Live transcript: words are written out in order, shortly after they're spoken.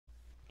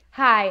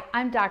Hi,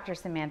 I'm Dr.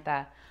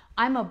 Samantha.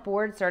 I'm a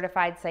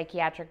board-certified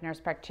psychiatric nurse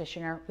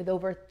practitioner with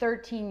over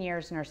 13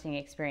 years nursing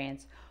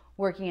experience,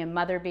 working in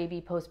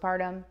mother-baby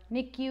postpartum,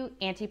 NICU,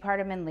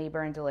 antepartum, and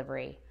labor and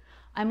delivery.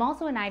 I'm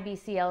also an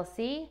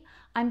IBCLC,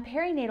 I'm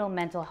perinatal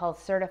mental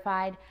health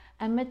certified,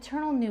 and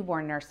maternal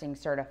newborn nursing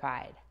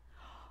certified.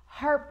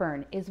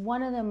 Heartburn is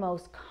one of the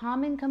most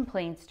common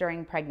complaints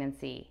during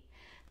pregnancy.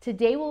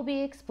 Today we'll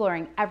be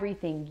exploring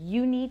everything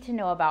you need to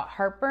know about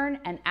heartburn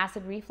and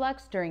acid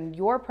reflux during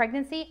your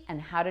pregnancy and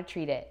how to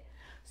treat it.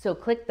 So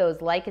click those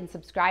like and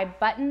subscribe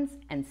buttons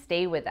and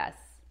stay with us.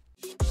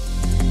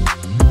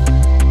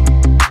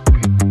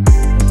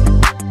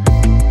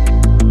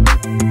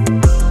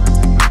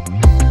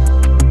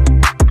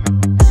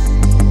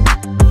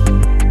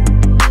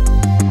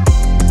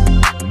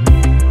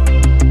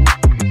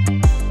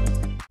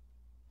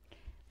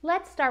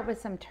 Let's start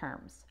with some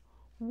terms.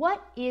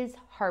 What is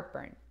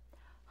heartburn?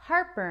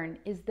 Heartburn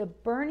is the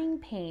burning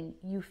pain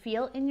you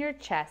feel in your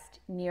chest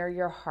near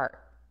your heart.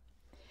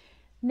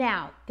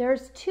 Now,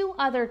 there's two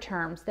other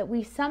terms that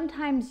we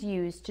sometimes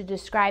use to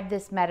describe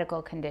this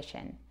medical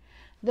condition.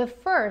 The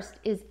first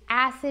is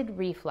acid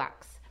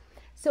reflux.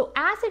 So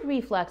acid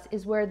reflux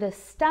is where the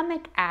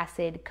stomach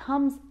acid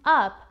comes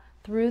up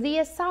through the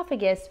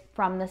esophagus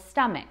from the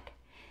stomach.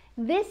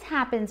 This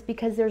happens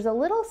because there's a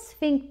little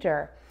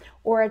sphincter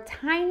or a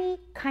tiny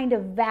kind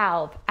of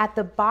valve at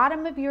the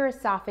bottom of your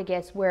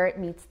esophagus where it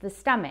meets the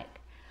stomach.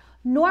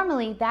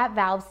 Normally that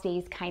valve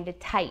stays kind of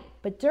tight,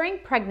 but during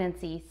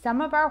pregnancy,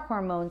 some of our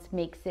hormones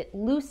makes it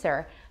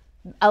looser,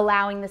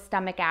 allowing the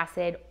stomach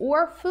acid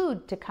or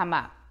food to come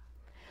up.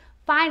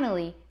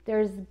 Finally,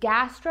 there's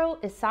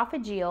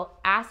gastroesophageal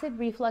acid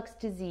reflux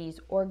disease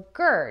or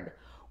GERD,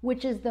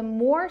 which is the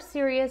more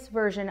serious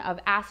version of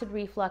acid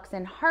reflux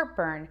and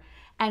heartburn,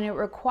 and it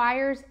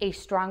requires a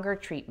stronger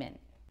treatment.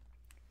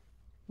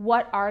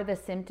 What are the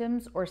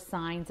symptoms or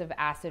signs of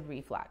acid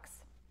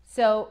reflux?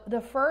 So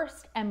the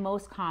first and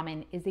most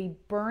common is a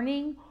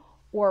burning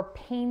or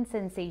pain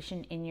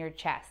sensation in your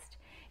chest.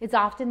 It's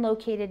often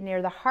located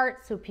near the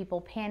heart, so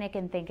people panic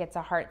and think it's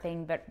a heart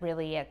thing, but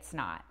really it's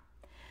not.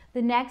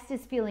 The next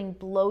is feeling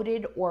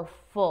bloated or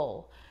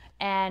full,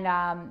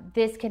 and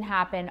this can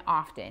happen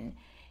often.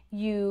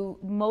 You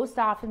most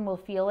often will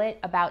feel it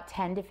about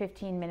 10 to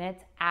 15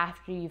 minutes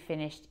after you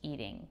finished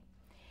eating.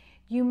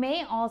 You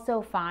may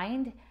also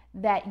find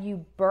that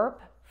you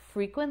burp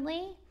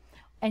frequently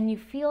and you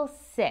feel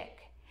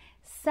sick.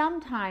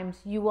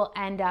 Sometimes you will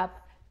end up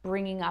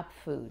bringing up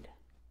food.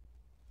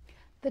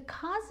 The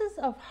causes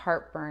of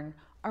heartburn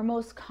are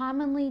most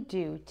commonly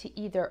due to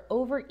either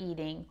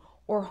overeating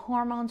or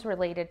hormones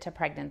related to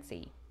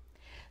pregnancy.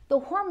 The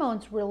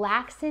hormones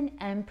relaxin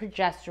and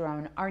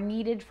progesterone are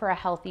needed for a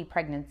healthy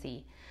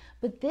pregnancy,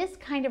 but this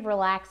kind of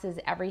relaxes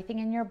everything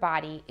in your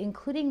body,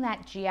 including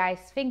that GI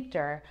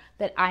sphincter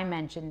that I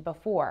mentioned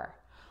before.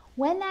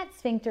 When that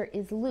sphincter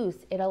is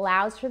loose, it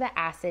allows for the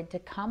acid to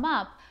come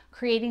up,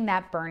 creating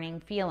that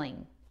burning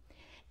feeling.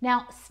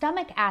 Now,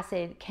 stomach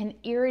acid can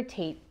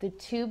irritate the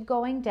tube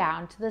going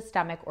down to the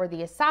stomach or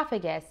the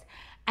esophagus,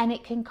 and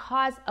it can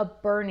cause a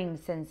burning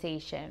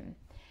sensation.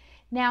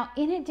 Now,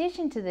 in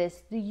addition to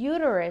this, the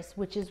uterus,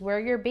 which is where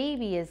your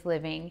baby is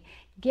living,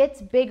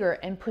 gets bigger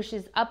and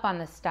pushes up on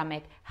the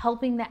stomach,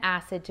 helping the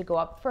acid to go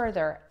up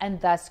further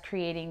and thus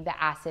creating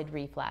the acid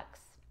reflux.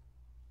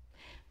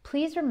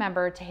 Please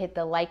remember to hit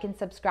the like and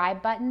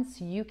subscribe button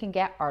so you can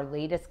get our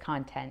latest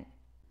content.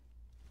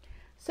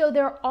 So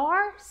there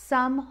are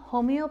some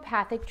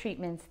homeopathic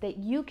treatments that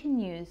you can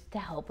use to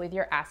help with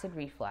your acid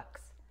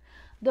reflux.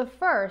 The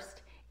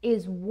first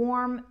is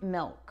warm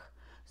milk.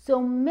 So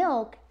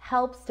milk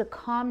helps to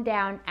calm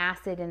down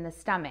acid in the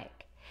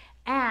stomach.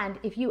 And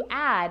if you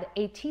add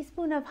a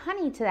teaspoon of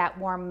honey to that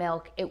warm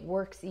milk, it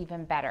works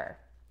even better.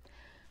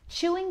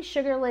 Chewing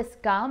sugarless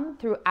gum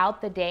throughout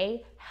the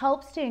day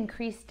helps to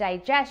increase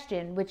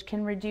digestion, which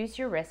can reduce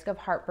your risk of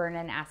heartburn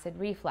and acid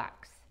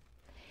reflux.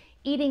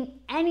 Eating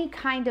any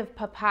kind of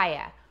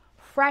papaya,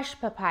 fresh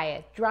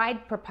papaya,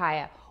 dried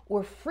papaya,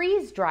 or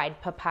freeze-dried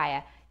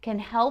papaya can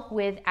help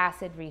with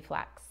acid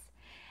reflux.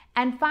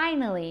 And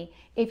finally,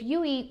 if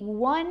you eat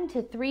 1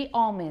 to 3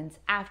 almonds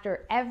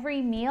after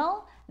every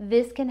meal,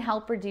 this can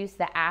help reduce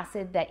the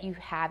acid that you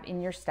have in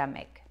your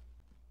stomach.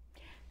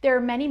 There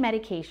are many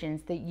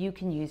medications that you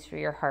can use for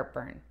your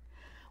heartburn.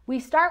 We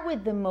start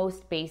with the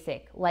most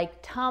basic,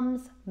 like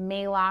Tums,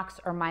 Maalox,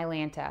 or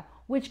Mylanta,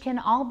 which can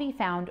all be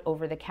found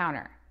over the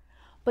counter.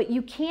 But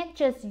you can't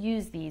just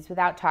use these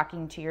without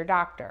talking to your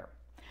doctor.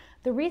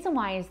 The reason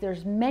why is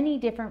there's many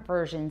different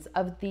versions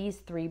of these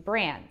 3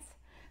 brands.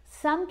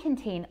 Some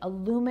contain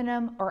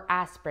aluminum or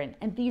aspirin,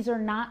 and these are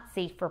not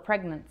safe for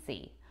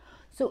pregnancy.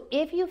 So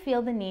if you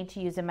feel the need to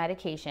use a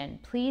medication,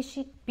 please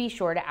be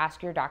sure to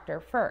ask your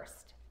doctor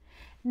first.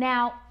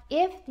 Now,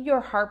 if your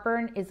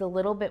heartburn is a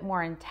little bit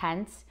more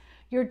intense,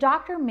 your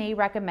doctor may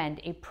recommend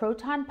a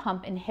proton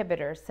pump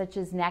inhibitor such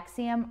as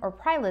Nexium or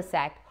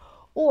Prilosec,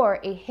 or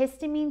a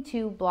histamine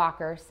 2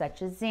 blocker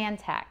such as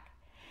Zantac.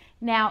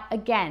 Now,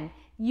 again,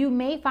 You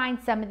may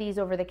find some of these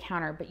over the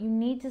counter, but you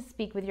need to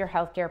speak with your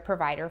healthcare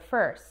provider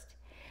first.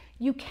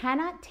 You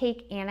cannot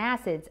take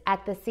antacids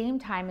at the same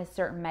time as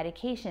certain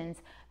medications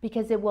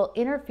because it will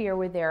interfere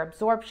with their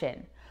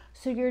absorption.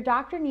 So your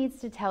doctor needs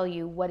to tell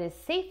you what is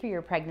safe for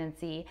your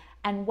pregnancy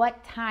and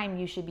what time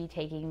you should be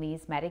taking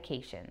these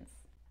medications.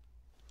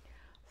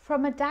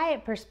 From a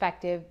diet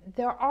perspective,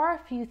 there are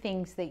a few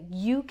things that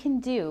you can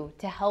do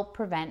to help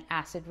prevent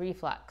acid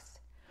reflux.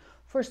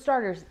 For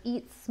starters,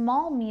 eat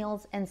small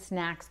meals and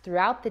snacks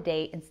throughout the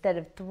day instead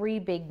of 3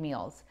 big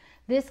meals.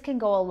 This can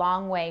go a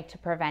long way to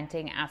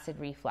preventing acid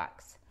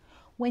reflux.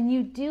 When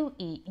you do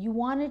eat, you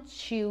want to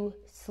chew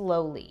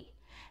slowly.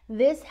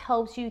 This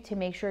helps you to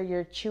make sure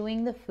you're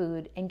chewing the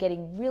food and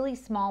getting really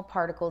small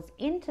particles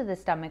into the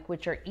stomach,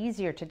 which are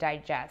easier to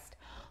digest,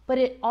 but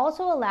it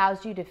also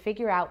allows you to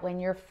figure out when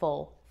you're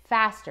full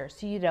faster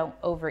so you don't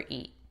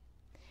overeat.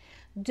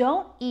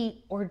 Don't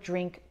eat or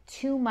drink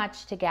too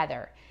much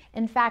together.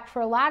 In fact,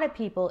 for a lot of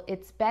people,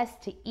 it's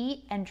best to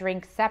eat and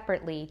drink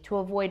separately to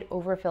avoid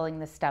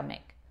overfilling the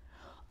stomach.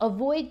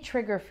 Avoid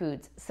trigger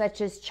foods such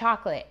as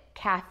chocolate,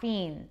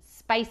 caffeine,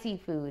 spicy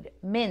food,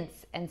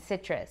 mints, and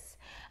citrus.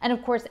 And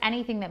of course,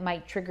 anything that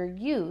might trigger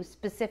you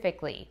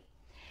specifically.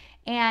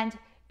 And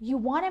you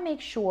want to make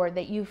sure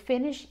that you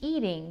finish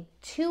eating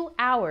 2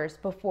 hours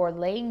before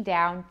laying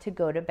down to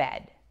go to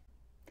bed.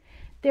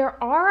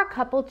 There are a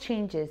couple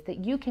changes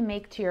that you can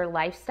make to your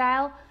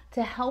lifestyle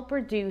to help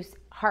reduce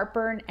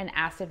heartburn and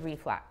acid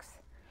reflux.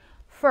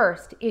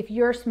 First, if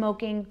you're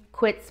smoking,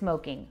 quit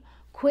smoking.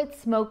 Quit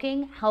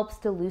smoking helps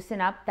to loosen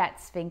up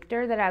that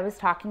sphincter that I was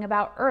talking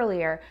about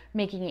earlier,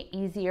 making it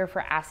easier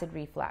for acid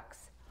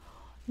reflux.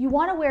 You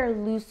want to wear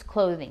loose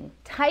clothing.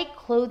 Tight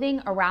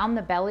clothing around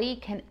the belly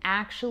can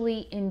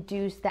actually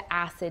induce the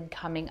acid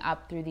coming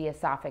up through the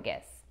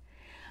esophagus.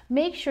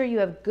 Make sure you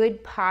have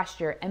good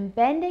posture and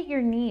bend at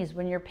your knees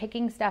when you're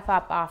picking stuff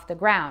up off the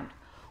ground.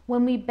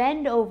 When we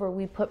bend over,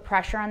 we put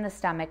pressure on the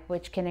stomach,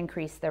 which can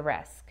increase the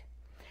risk.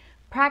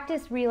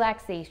 Practice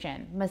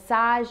relaxation,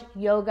 massage,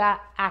 yoga,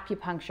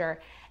 acupuncture,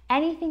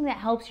 anything that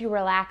helps you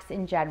relax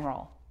in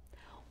general.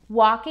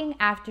 Walking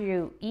after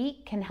you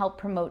eat can help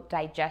promote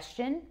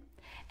digestion,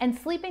 and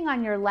sleeping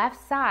on your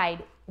left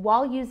side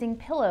while using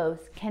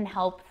pillows can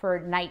help for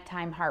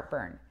nighttime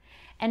heartburn.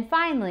 And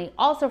finally,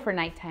 also for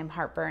nighttime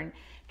heartburn,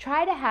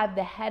 try to have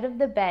the head of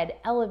the bed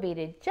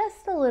elevated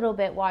just a little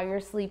bit while you're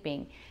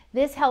sleeping.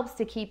 This helps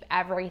to keep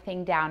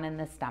everything down in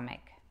the stomach.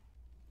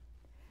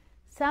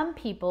 Some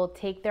people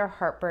take their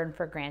heartburn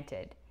for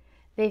granted.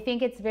 They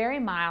think it's very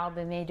mild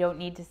and they don't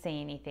need to say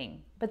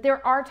anything. But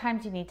there are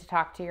times you need to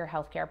talk to your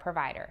healthcare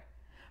provider.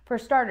 For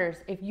starters,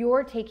 if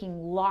you're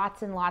taking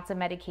lots and lots of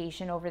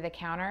medication over the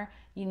counter,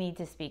 you need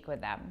to speak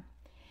with them.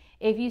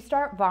 If you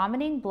start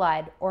vomiting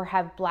blood or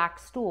have black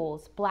stool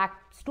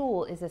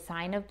is a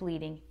sign of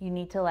bleeding, you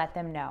need to let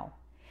them know.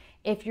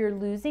 If you're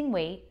losing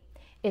weight,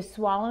 if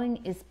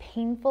swallowing is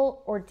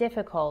painful or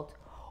difficult,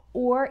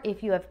 or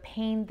if you have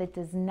pain that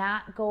does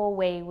not go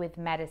away with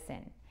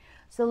medicine.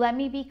 So let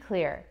me be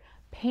clear.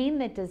 Pain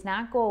that does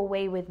not go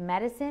away with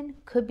medicine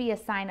could be a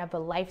sign of a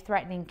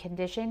life-threatening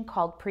condition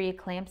called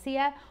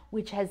preeclampsia,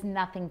 which has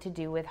nothing to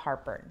do with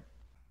heartburn.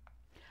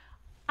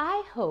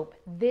 I hope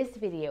this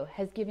video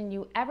has given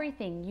you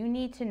everything you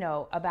need to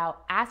know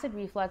about acid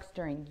reflux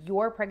during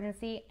your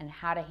pregnancy and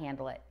how to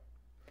handle it.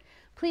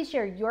 Please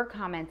share your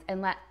comments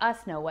and let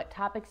us know what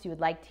topics you would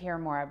like to hear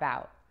more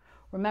about.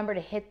 Remember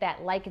to hit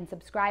that like and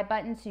subscribe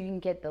button so you can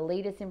get the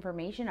latest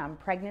information on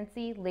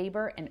pregnancy,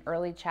 labor, and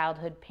early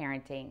childhood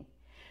parenting.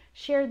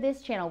 Share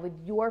this channel with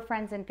your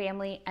friends and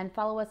family and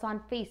follow us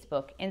on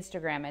Facebook,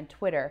 Instagram, and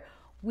Twitter.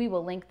 We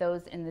will link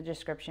those in the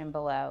description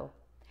below.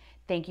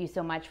 Thank you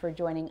so much for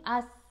joining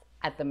us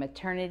at the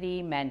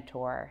Maternity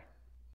Mentor.